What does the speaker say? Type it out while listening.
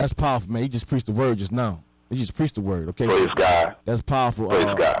That's powerful, man. You just preached the word just now. You just preached the word, okay? Praise God. That's powerful, Praise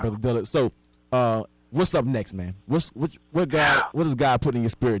God. Brother Dillard. So, what's up next, man? What does God put in your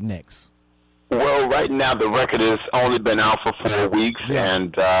spirit next? Well, right now the record has only been out for 4 weeks,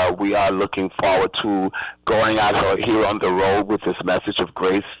 and we are looking forward to going out here on the road with this message of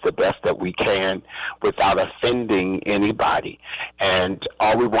grace the best that we can without offending anybody. And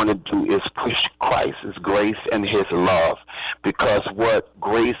all we want to do is push Christ's grace and his love, because what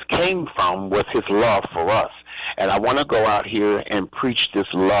grace came from was his love for us. And I want to go out here and preach this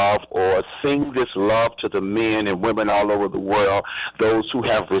love, or sing this love to the men and women all over the world, those who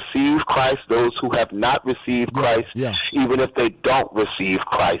have received Christ, those who have not received Christ, even if they don't receive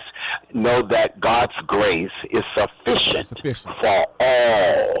Christ. Know that God's grace is sufficient. For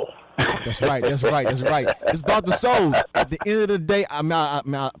all. That's right. That's right. That's right. It's about the souls. At the end of the day,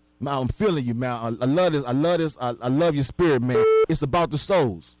 I'm feeling you, man. I love this. I love this. I love your spirit, man. It's about the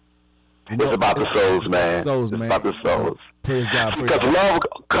souls. It's about the souls, man. Souls, it's man. about the souls. Praise God. Because love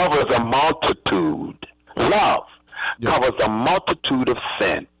covers a multitude. Love covers a multitude of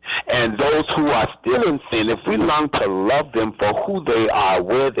sin. And those who are still in sin, if we learn to love them for who they are,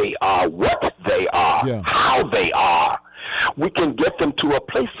 where they are, what they are, how they are, we can get them to a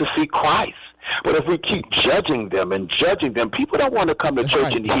place to see Christ. But if we keep judging them, people don't want to come to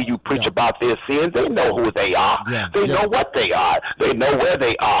church and hear you preach about their sins. They know who they are. They know what they are. They know where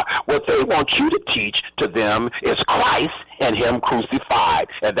they are. What they want you to teach to them is Christ and him crucified.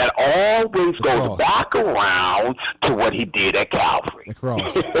 And that always goes back around to what he did at Calvary. The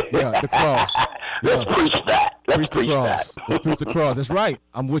cross. The cross. Let's preach that. Let's preach that. Let's preach the cross. That's right.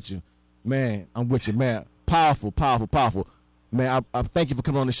 I'm with you. Man, I'm with you, man. Powerful, powerful, powerful. Man, I thank you for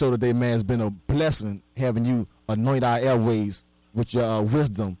coming on the show today, man. It's been a blessing having you anoint our airways with your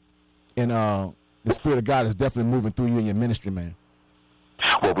wisdom. And the Spirit of God is definitely moving through you in your ministry, man.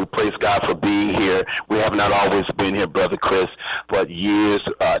 Well, we praise God for being here. We have not always been here, Brother Chris, but years,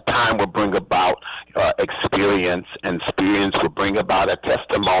 time will bring about experience, and experience will bring about a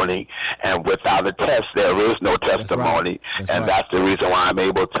testimony. And without a test, there is no testimony. That's the reason why I'm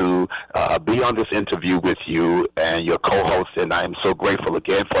able to be on this interview with you and your co-host. And I am so grateful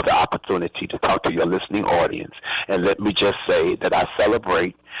again for the opportunity to talk to your listening audience. And let me just say that I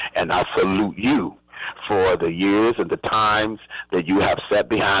celebrate and I salute you for the years and the times that you have sat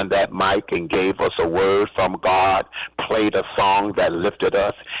behind that mic and gave us a word from God, played a song that lifted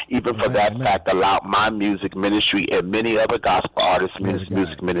us, even for that fact allowed my music ministry and many other gospel artists'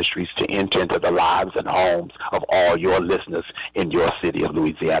 music ministries to enter into the lives and homes of all your listeners in your city of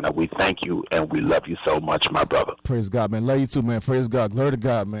Louisiana. We thank you and we love you so much, my brother. Praise God, man. Love you too, man. Praise God. Glory to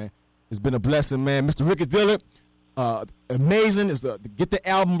God, man. It's been a blessing, man. Mr. Ricky Dillard, amazing. Get the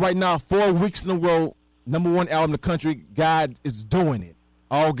album right now, 4 weeks in a row. #1 album in the country. God is doing it.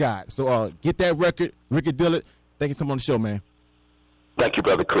 All God. So get that record. Ricky Dillard, thank you for coming on the show, man. Thank you,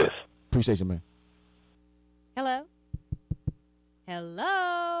 Brother Chris. Appreciate you, man. Hello?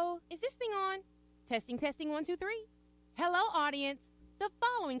 Hello? Is this thing on? Testing, 1, 2, 3. Hello, audience. The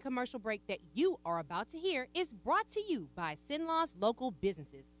following commercial break that you are about to hear is brought to you by Sinlaw's local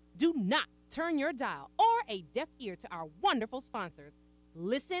businesses. Do not turn your dial or a deaf ear to our wonderful sponsors.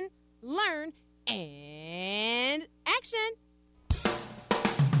 Listen, learn, and action.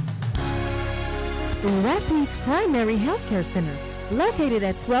 Rapides Primary Healthcare Center, located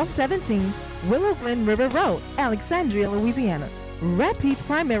at 1217 Willow Glen River Road, Alexandria, Louisiana. Rapides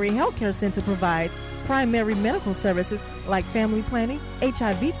Primary Healthcare Center provides primary medical services like family planning,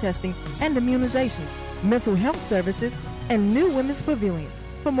 HIV testing, and immunizations, mental health services, and new women's pavilion.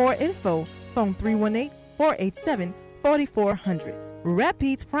 For more info, phone 318-487-4400.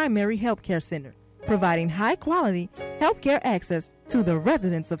 Rapides Primary Healthcare Center, providing high-quality healthcare access to the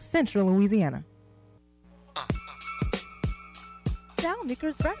residents of Central Louisiana.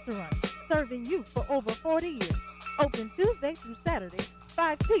 Salnickers Restaurant, serving you for over 40 years. Open Tuesday through Saturday,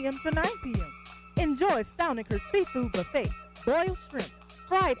 5 p.m. to 9 p.m. Enjoy Salnickers Seafood Buffet, boiled shrimp,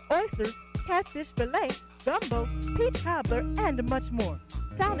 fried oysters, catfish fillet, gumbo, peach cobbler, and much more.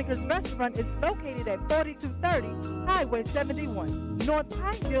 Salnickers Restaurant is located at 4230 Highway 71, North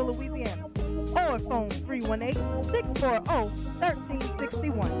Pineville, Louisiana. Or phone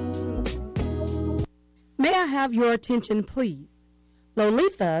 318-640-1361. May I have your attention, please?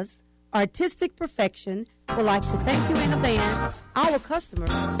 Lolita's Artistic Perfection would like to thank you in advance, our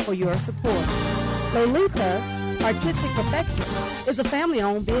customers, for your support. Lolita's Artistic Perfection is a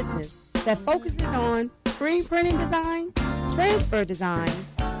family-owned business that focuses on screen printing design, transfer design,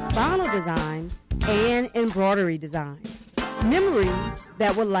 vinyl design, and embroidery design. Memories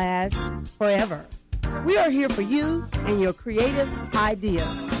that will last forever. We are here for you and your creative ideas.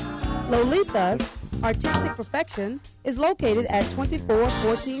 Lolita's Artistic Perfection is located at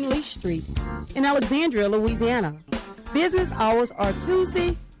 2414 Leach Street in Alexandria, Louisiana. Business hours are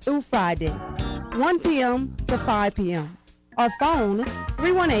Tuesday through Friday, 1 p.m. to 5 p.m. Our phone,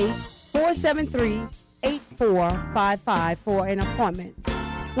 318-473-8455 for an appointment.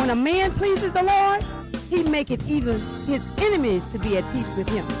 When a man pleases the Lord, he maketh even his enemies to be at peace with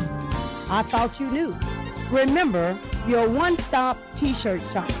him. I thought you knew. Remember, your one-stop t-shirt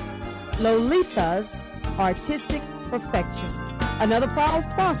shop, Lolita's Artistic Perfection, another proud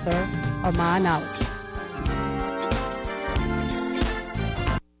sponsor of my analysis.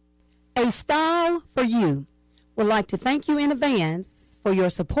 A Style for You would like to thank you in advance for your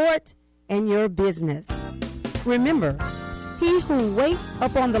support and your business. Remember, he who wait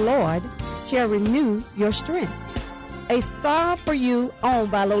upon the Lord shall renew your strength. A Style for You owned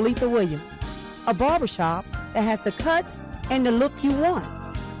by Lolita Williams, a barbershop that has the cut and the look you want.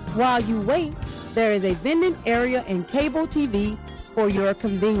 While you wait, there is a vending area and cable TV for your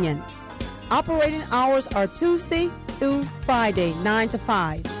convenience. Operating hours are Tuesday through Friday, 9 to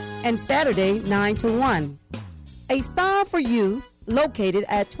 5, and Saturday, 9 to 1. A Style for You, located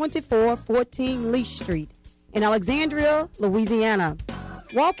at 2414 Leach Street in Alexandria, Louisiana.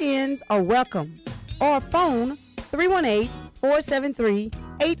 Walk-ins are welcome, or phone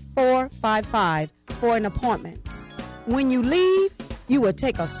 318-473-8455 for an appointment. When you leave, you will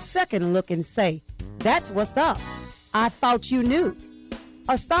take a second look and say, "That's what's up. I thought you knew."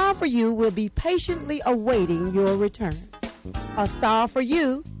 A Style for You will be patiently awaiting your return. A Style for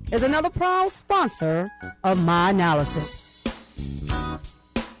You is another proud sponsor of my analysis.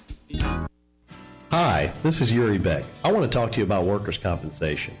 Hi, this is Yuri Beck. I want to talk to you about workers'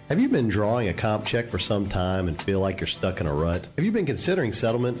 compensation. Have you been drawing a comp check for some time and feel like you're stuck in a rut? Have you been considering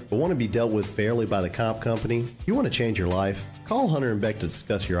settlement but want to be dealt with fairly by the comp company? You want to change your life? Call Hunter & Beck to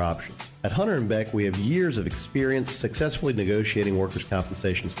discuss your options. At Hunter & Beck, we have years of experience successfully negotiating workers'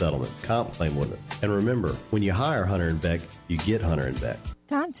 compensation settlements, comp claim limits. And remember, when you hire Hunter & Beck, you get Hunter & Beck.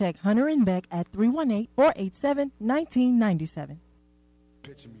 Contact Hunter & Beck at 318-487-1997.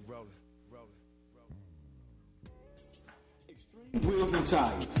 Picture me rolling. Wheels and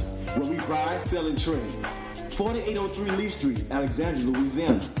Tires, where we buy, sell, and trade. 4803 Lee Street, Alexandria,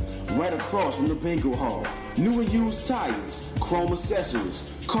 Louisiana. Right across from the bingo hall. New and used tires, chrome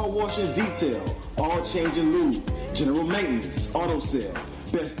accessories, car wash and detail, all change and lube, general maintenance, auto sale.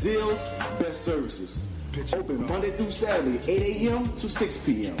 Best deals, best services. Open Monday through Saturday, 8 a.m. to 6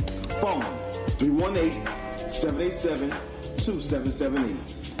 p.m. Phone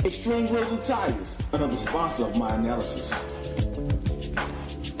 318-787-2778. Extreme Wheels and Tires, another sponsor of my analysis.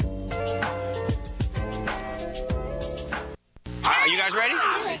 Are you guys ready?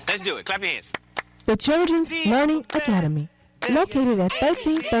 Let's do it. Clap your hands. The Children's Learning Academy, located at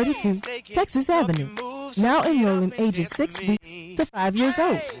 1332 Texas Avenue, now enrolling ages 6 weeks to 5 years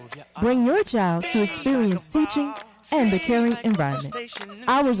old. Bring your child to experience teaching and the caring environment.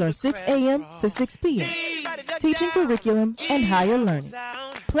 Hours are 6 a.m. to 6 p.m. Teaching curriculum and higher learning.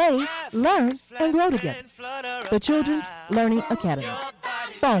 Play, learn, and grow together. The Children's Learning Academy.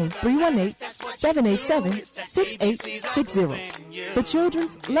 Phone 318-787-6860. The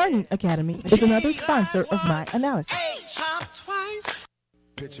Children's Learning Academy is another sponsor of my analysis.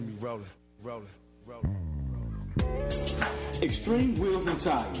 Picture me rolling. Extreme Wheels and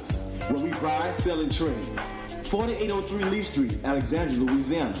Tires, where we buy, sell, and trade. 4803 Lee Street, Alexandria,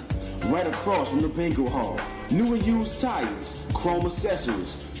 Louisiana. Right across from the bingo hall. New and used tires, chrome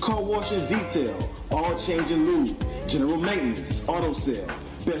accessories, car wash and detail, all change and lube, general maintenance, auto sale.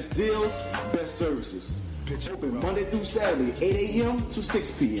 Best deals, best services. Open Monday through Saturday, 8 a.m. to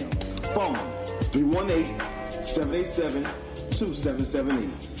 6 p.m. Phone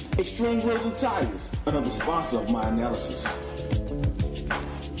 318-787-2778. Extreme Wheels and Tires, another sponsor of my analysis.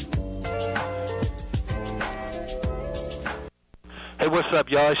 Hey, what's up,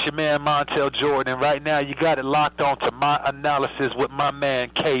 y'all? It's your man, Montel Jordan. And right now, you got it locked on to my analysis with my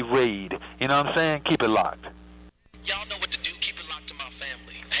man, K. Reed. You know what I'm saying? Keep it locked. Y'all know what to do. Keep it locked to my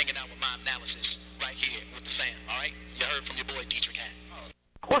family. Hanging out with my analysis right here with the fam, all right? You heard from your boy, Dietrich Hatt.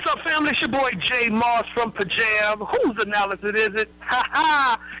 What's up, family? It's your boy, Jay Moss from Pajam. Whose analysis is it?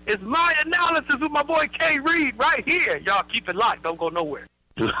 Ha-ha! It's my analysis with my boy, K. Reed, right here. Y'all keep it locked. Don't go nowhere.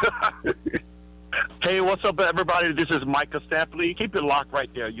 Hey, what's up, everybody? This is Micah Stapley. Keep it locked right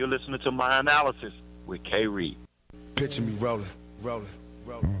there. You're listening to my analysis with K. Reed. Picture me rolling.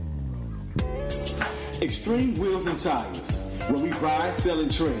 Extreme Wheels and Tires, where we buy, sell, and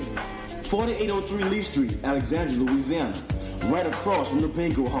trade. 4803 Lee Street, Alexandria, Louisiana. Right across from the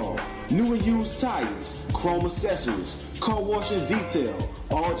bingo hall. New and used tires, chrome accessories, car wash and detail,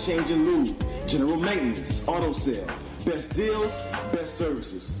 all change and lube, general maintenance, auto sale. Best deals, best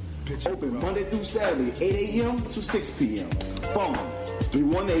services. Open Monday through Saturday, 8 a.m. to 6 p.m. Phone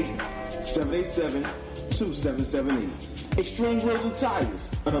 318-787-2778. Extreme Wheels and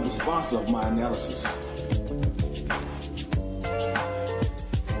Tires, another sponsor of My Analysis.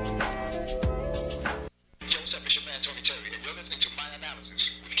 Yo, what's up? It's your man, Tony Terry, and you're listening to My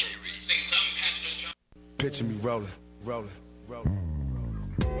Analysis with K. Reed. Picture me rolling.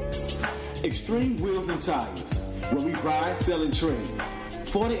 Extreme Wheels and Tires, where we buy, sell, and trade.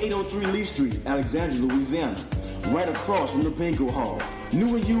 4803 Lee Street, Alexandria, Louisiana, right across from the Bingo Hall.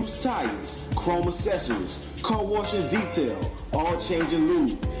 New and used tires, chrome accessories, car wash and detail, all change and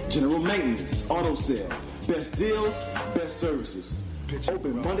lube, general maintenance, auto sale. Best deals, best services.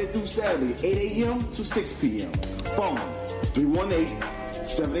 Open Monday through Saturday, 8 a.m. to 6 p.m. Phone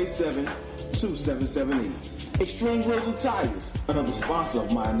 318-787-2778. Extreme Wheels and Tires, another sponsor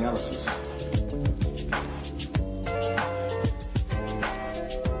of My Analysis.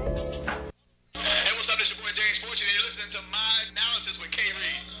 Hey, what's up? It's your boy James Fortune, and you're listening to My Analysis with K.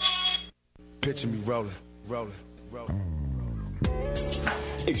 Reed. Picture me rolling.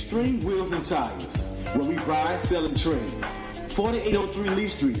 Extreme Wheels and Tires, where we buy, sell, and trade. 4803 Lee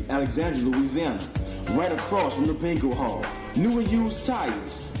Street, Alexandria, Louisiana, right across from the Bingo Hall. New and used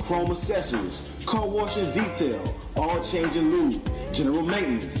tires, chrome accessories, car wash and detail, all change and lube, general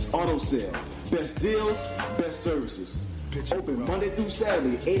maintenance, auto sale. Best deals, best services. Open Monday through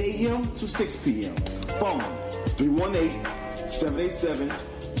Saturday, 8 a.m. to 6 p.m. Phone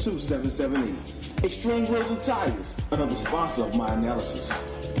 318-787-2778. Extreme Wheels and Tires, another sponsor of My Analysis.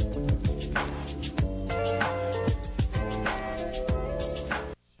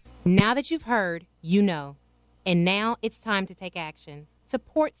 Now that you've heard, you know. And now it's time to take action.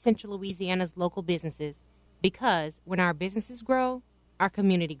 Support Central Louisiana's local businesses, because when our businesses grow, our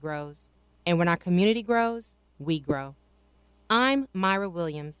community grows. And when our community grows, we grow. I'm Myra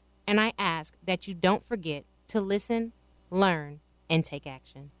Williams, and I ask that you don't forget to listen, learn, and take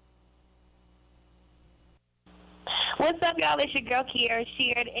action. What's up, y'all? It's your girl, Kiara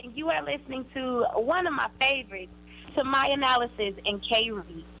Sheard, and you are listening to one of my favorites, to My Analysis and K.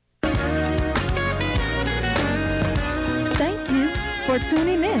 Reed. Thank you for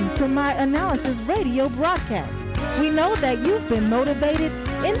tuning in to My Analysis radio broadcast. We know that you've been motivated,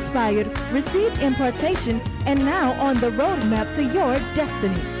 inspired, received impartation, and now on the roadmap to your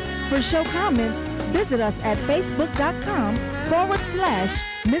destiny. For show comments, visit us at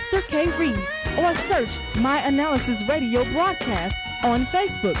facebook.com/Mr. K. Reed or search My Analysis radio broadcast on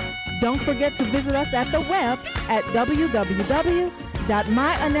Facebook. Don't forget to visit us at the web at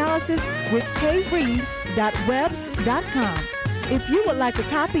www.myanalysiswithkreed.webs.com. If you would like a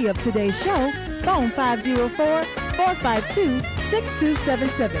copy of today's show, phone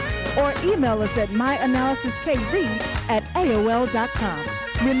 504-452-6277 or email us at myanalysiskreed@aol.com.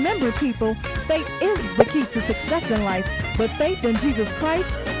 Remember, people, faith is the key to success in life, but faith in Jesus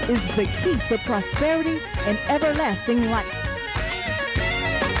Christ is the key to prosperity and everlasting life.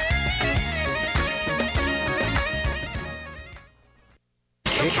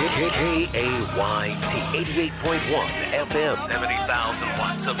 KAYT 88.1 FM, 70,000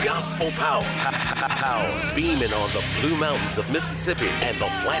 watts of gospel power. Beaming on the Blue Mountains of Mississippi and the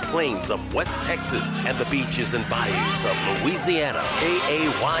flat plains of West Texas and the beaches and bayous of Louisiana.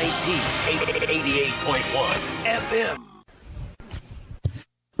 KAYT 88.1 FM.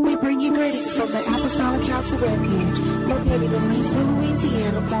 We bring you greetings from the Apostolic House of Refuge, located in Leesville,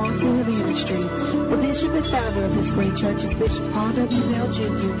 Louisiana, Farm to Havana Street. The bishop and founder of this great church is Bishop Paul W. Bell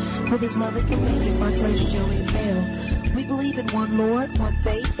Jr., with his lovely companion, First Lady Joanne Bell. We believe in one Lord, one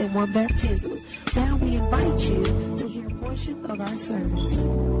faith, and one baptism. Now we invite you to hear a portion of our service.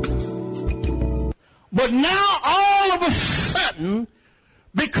 But now, all of a sudden,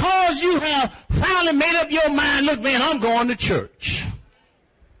 because you have finally made up your mind, look, man, I'm going to church.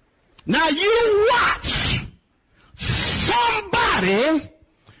 Now you watch. Somebody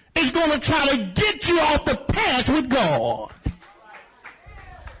is going to try to get you off the path with God.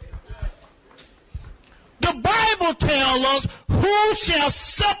 The Bible tells us, who shall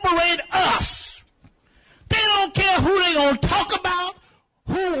separate us? They don't care who they're going to talk about,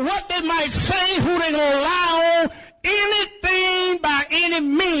 what they might say, who they're going to lie on, anything by any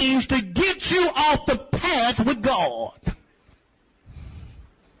means to get you off the path with God.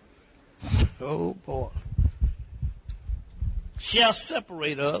 Oh, boy. Shall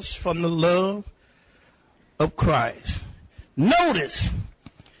separate us from the love of Christ. Notice,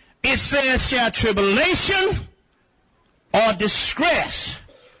 it says, shall tribulation or distress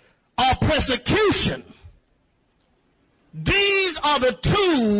or persecution. These are the tools